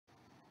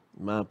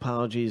My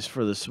apologies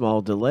for the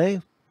small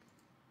delay.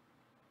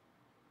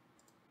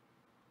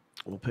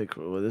 We'll pick.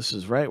 Well, this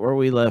is right where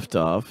we left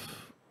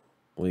off.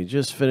 We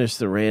just finished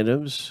the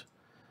randoms.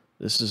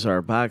 This is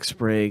our box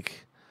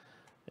break,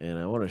 and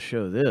I want to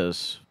show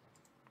this.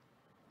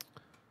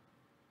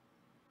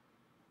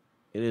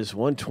 It is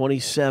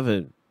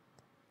 127.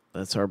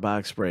 That's our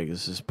box break.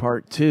 This is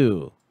part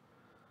 2.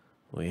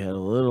 We had a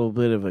little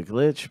bit of a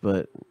glitch,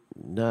 but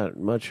not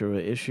much of an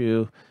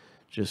issue.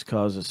 Just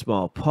caused a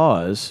small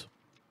pause.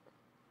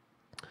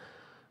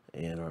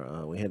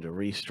 And we had to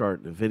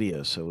restart the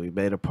video. So we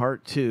made a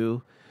part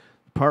 2.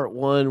 Part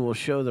 1 will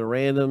show the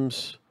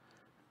randoms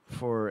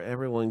for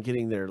everyone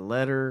getting their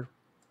letter.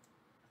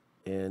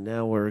 And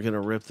now we're going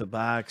to rip the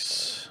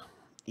box.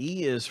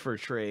 E is for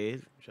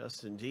trade.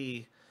 Justin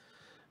D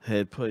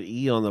had put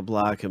E on the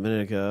block a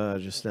minute ago. I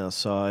just now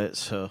saw it.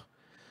 So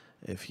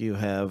if you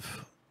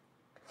have,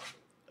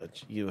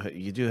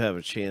 you do have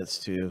a chance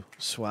to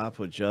swap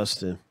with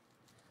Justin.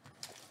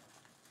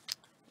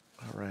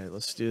 All right,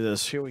 let's do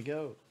this. Here we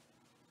go.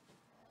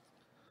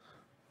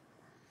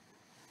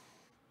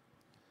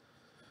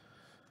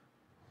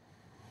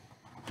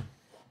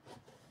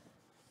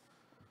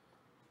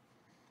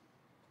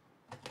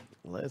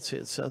 Let's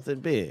hit something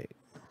big.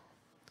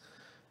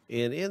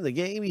 And in the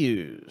game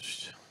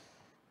used,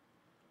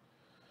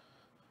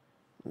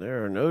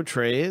 there are no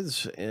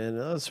trades. And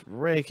let's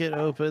break it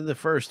open. The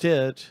first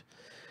hit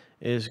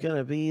is going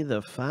to be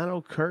the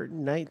Final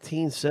Curtain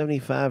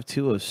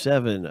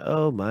 1975-207.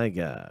 Oh my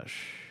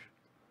gosh.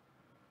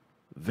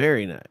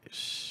 Very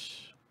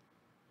nice.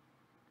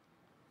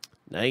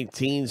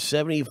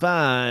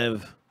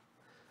 1975.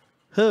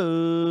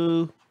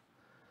 Who?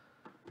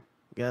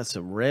 Got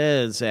some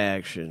Reds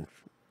action.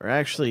 Or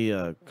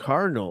actually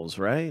Cardinals,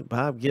 right?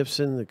 Bob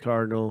Gibson, the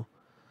Cardinal.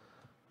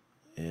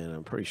 And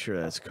I'm pretty sure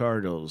that's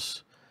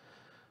Cardinals.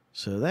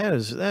 So that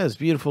is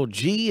beautiful.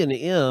 G and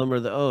M are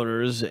the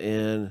owners,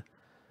 and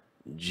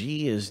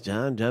G is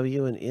Don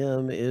W, and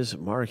M is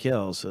Mark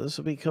L. So this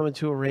will be coming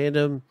to a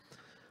random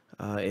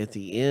at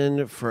the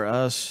end for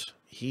us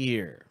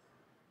here.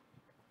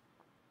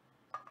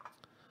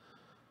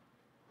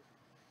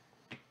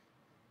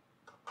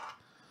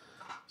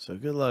 So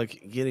good luck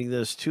getting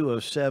this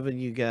 207,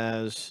 you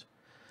guys.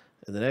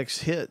 And the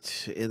next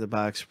hit in the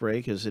box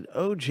break is an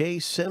O.J.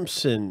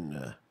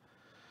 Simpson.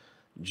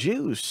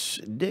 Juice,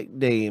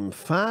 nickname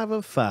 5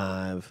 of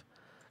 5.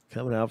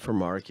 Coming out for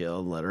Mark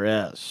L, letter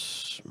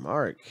S.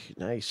 Mark,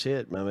 nice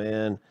hit, my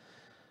man.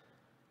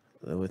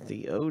 With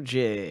the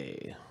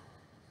O.J.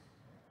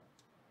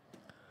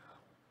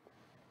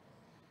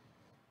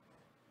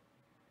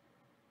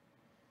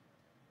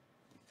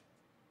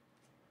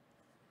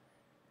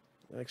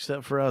 Next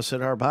up for us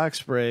at our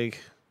box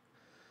break,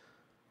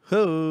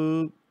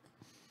 who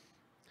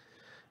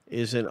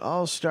is an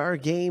All-Star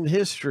Game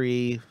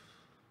history.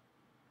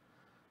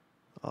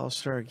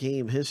 All-Star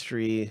Game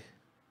history.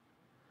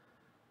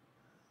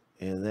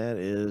 And that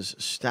is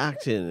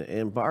Stockton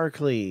and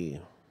Barkley.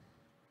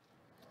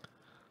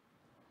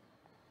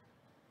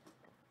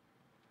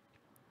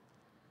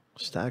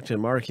 Stockton,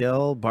 Mark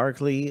L,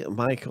 Barkley,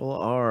 Michael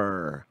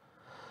R.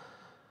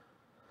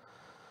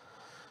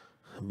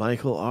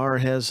 Michael R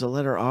has the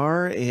letter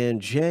R,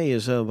 and J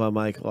is owned by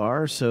Michael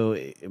R. So,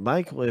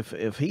 Michael,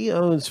 if he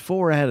owns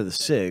 4 out of the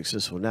 6,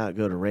 this will not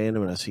go to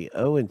random. And I see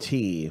O and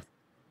T,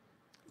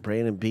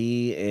 Brandon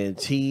B, and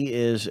T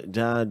is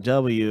Don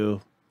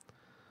W.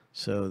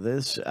 So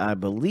this, I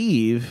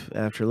believe,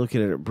 after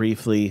looking at it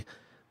briefly,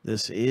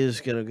 this is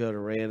going to go to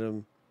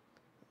random.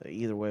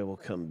 Either way, we'll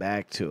come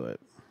back to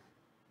it.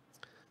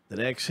 The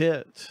next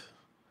hit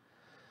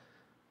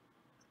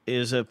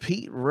is a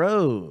Pete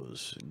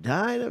Rose,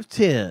 9 of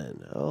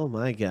 10. Oh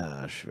my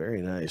gosh,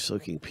 very nice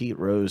looking Pete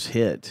Rose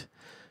hit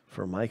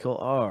for Michael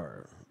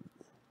R.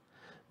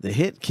 The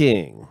Hit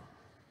King.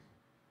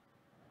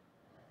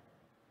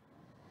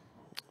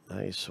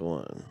 Nice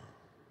one.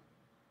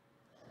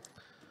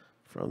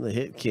 From the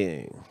Hit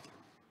King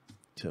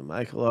to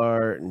Michael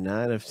R,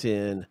 9 of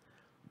 10.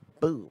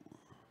 Boom.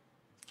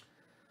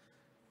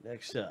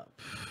 Next up,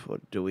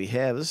 what do we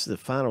have? This is the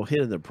final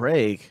hit of the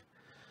break.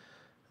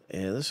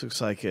 And this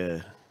looks like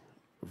a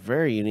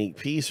very unique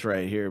piece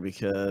right here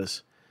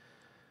because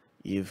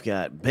you've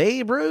got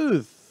Babe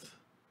Ruth,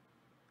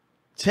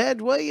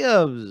 Ted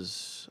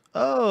Williams,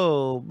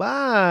 oh,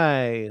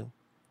 my.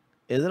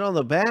 And then on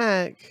the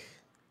back,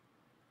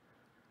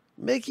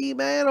 Mickey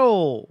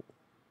Mantle,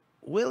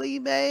 Willie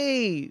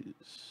Mays.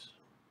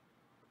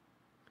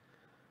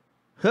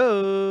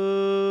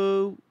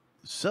 Ho,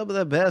 some of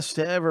the best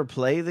to ever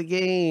play the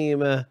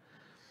game.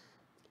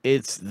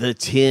 It's the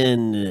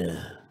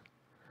 10.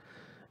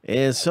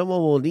 And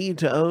someone will need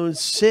to own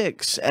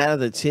 6 out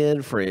of the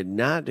 10 for it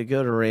not to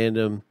go to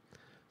random.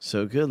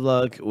 So good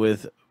luck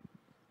with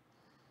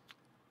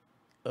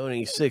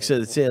owning 6 out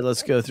of the 10.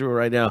 Let's go through it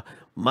right now.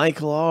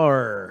 Michael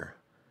R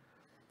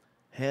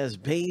has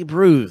Babe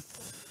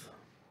Ruth.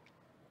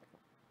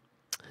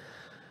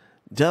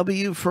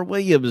 W for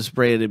Williams,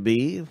 Brandon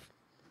B.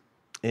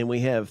 And we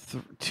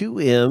have 2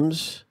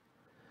 M's,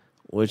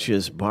 which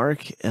is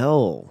Mark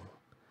L.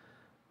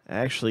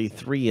 Actually,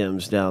 3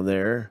 M's down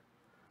there.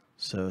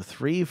 So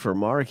 3 for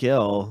Mark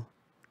L.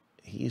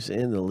 He's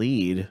in the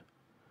lead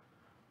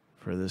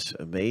for this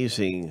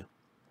amazing,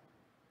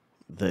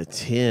 the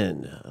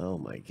 10. Oh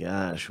my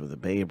gosh, with a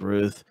Babe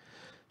Ruth,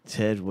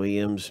 Ted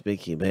Williams,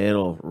 Mickey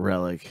Mantle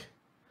relic.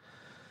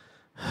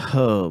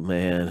 Oh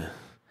man.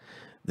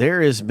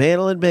 There is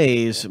Madeline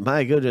Mays.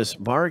 My goodness,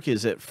 Mark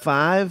is at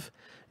 5.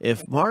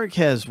 If Mark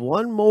has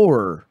one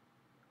more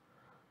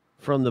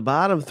from the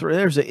bottom 3,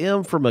 there's an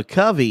M for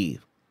McCovey.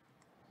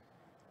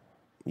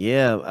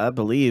 Yeah, I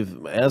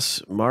believe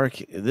S.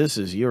 Mark, this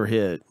is your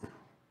hit.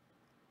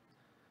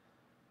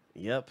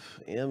 Yep,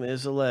 M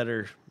is a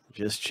letter.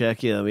 Just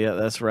check M. Yeah,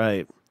 that's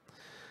right.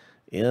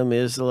 M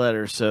is the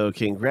letter. So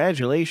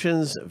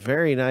congratulations.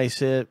 Very nice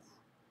hit.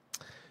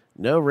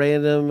 No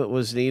random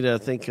was needed. I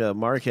think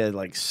Mark had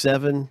like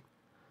 7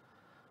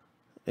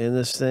 in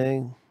this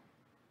thing.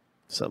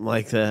 Something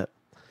like that.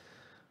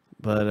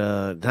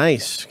 But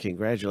nice.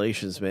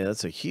 Congratulations, man.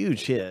 That's a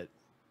huge hit.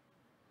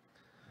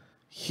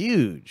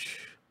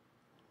 Huge.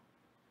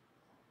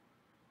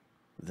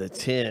 The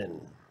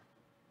 10.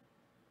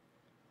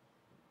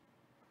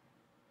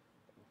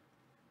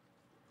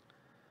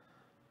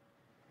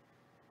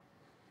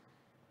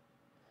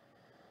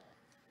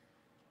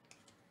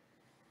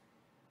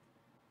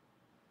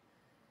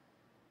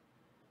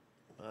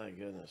 My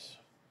goodness.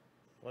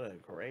 What a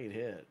great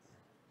hit.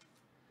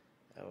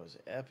 That was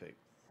epic.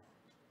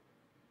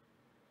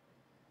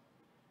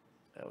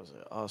 That was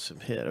an awesome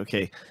hit.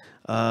 Okay.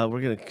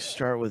 We're going to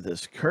start with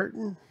this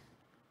curtain.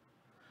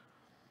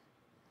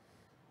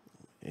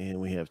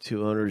 And we have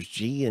 2 owners,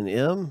 G and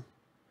M.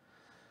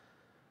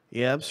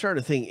 Yeah, I'm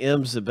starting to think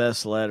M's the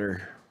best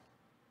letter.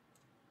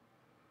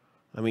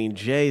 I mean,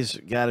 J's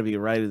got to be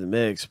right in the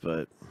mix,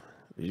 but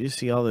did you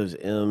see all those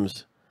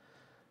M's?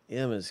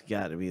 M has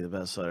got to be the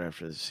best letter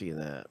after seeing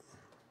that.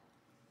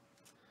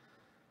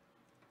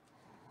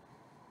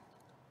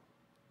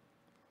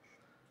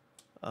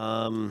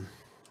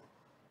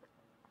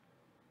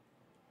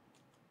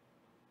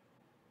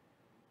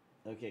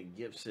 Okay,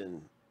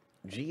 Gibson.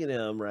 G and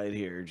M right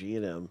here. G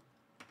and M.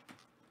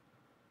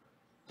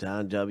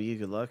 Don W.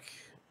 Good luck,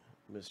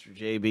 Mr.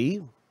 JB.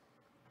 And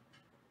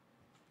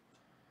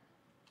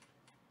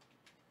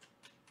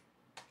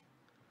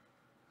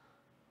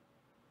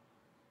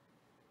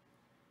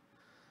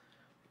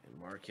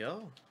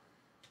Markel.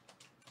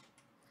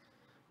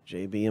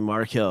 JB and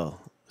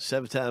Markel.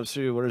 7 times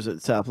through. What is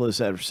it? Top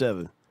list after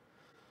 7.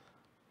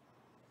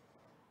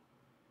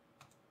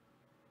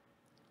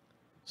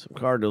 Some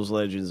Cardinals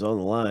legends on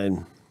the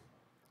line.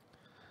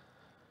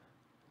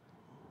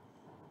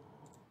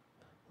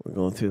 We're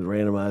going through the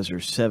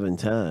randomizer 7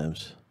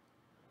 times.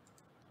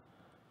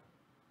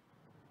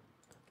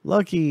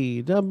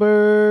 Lucky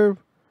number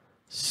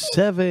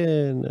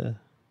 7.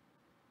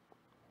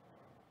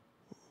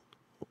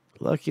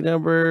 Lucky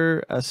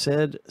number, I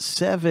said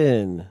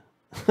 7.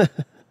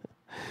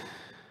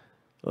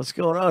 What's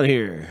going on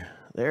here?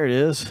 There it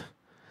is.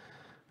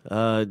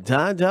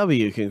 Don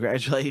W.,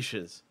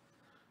 congratulations.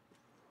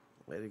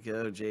 Way to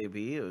go,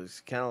 JB. It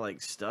was kind of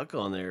like stuck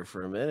on there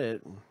for a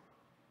minute.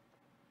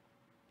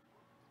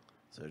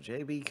 So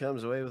JB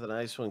comes away with a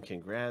nice one.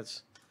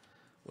 Congrats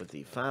with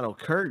the final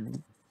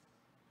curtain.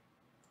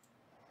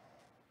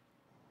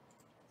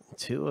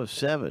 2 of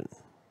 7.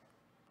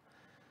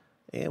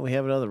 And we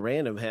have another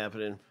random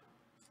happening.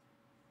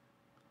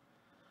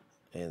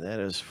 And that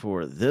is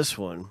for this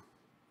one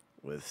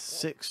with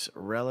 6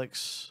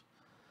 relics.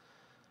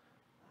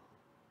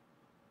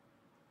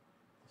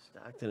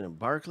 Stockton and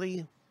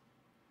Barkley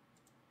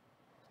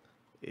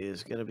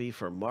is going to be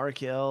for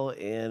Mark L.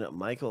 and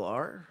Michael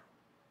R.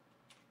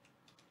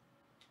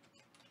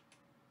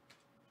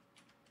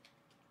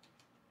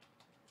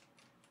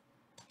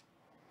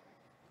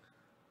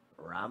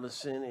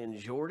 Robinson and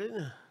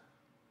Jordan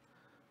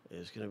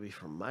is going to be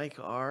for Mike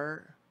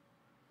R.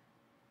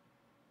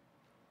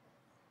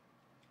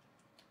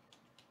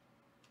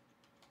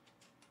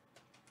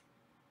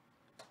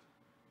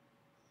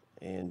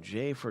 And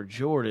J for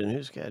Jordan.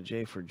 Who's got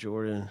J for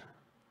Jordan?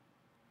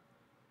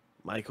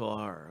 Michael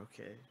R.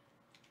 Okay.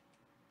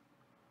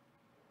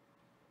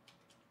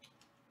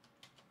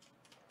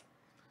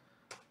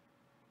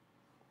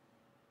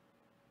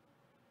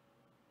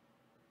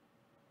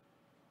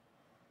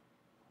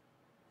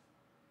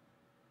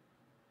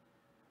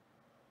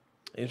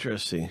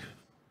 Interesting.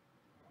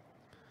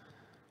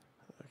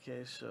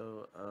 Okay,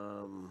 so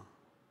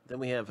then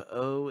we have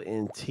O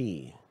and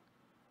T.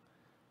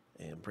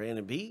 And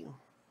Brandon B.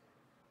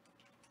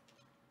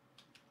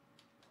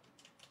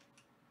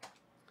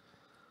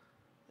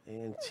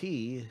 And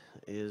T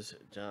is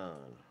Don,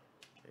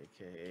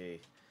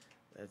 a.k.a.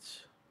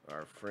 that's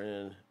our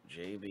friend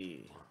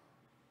JB.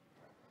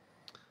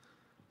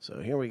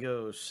 So here we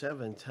go,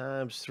 7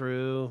 times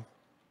through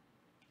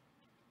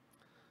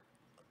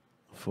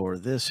for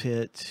this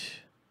hit.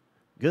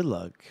 Good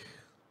luck.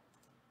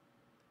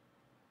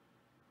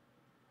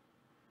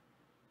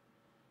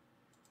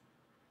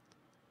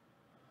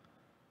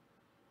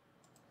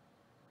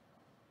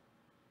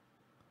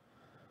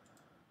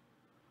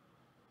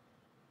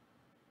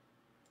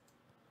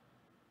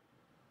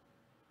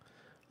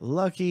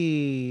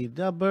 Lucky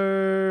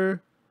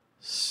number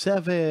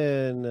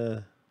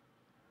 7.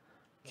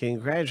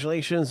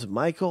 Congratulations,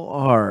 Michael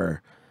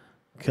R.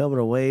 Coming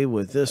away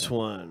with this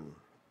one.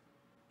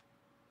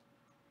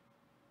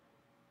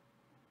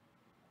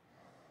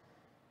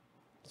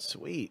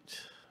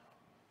 Sweet.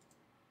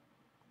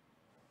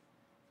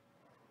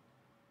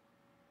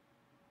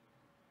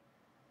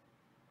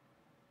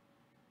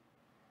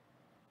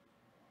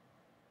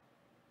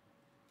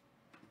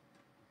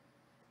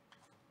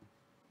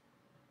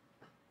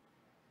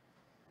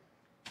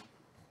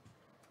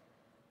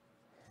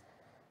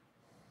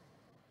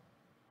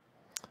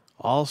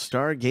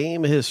 All-Star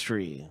Game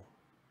history.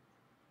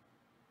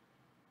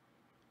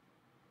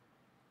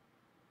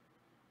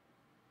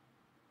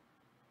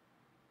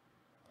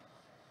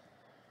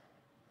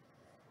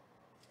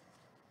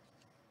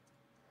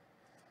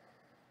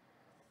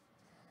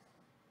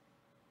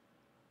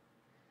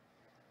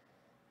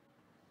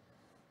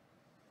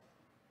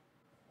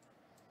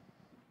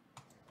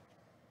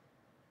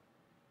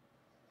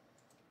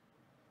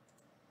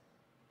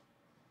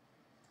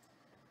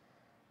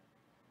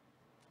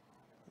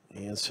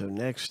 And so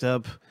next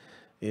up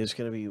is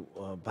going to be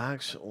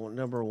box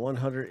number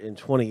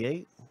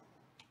 128.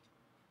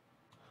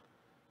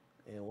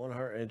 And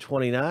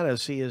 129, I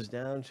see, is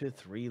down to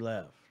 3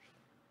 left.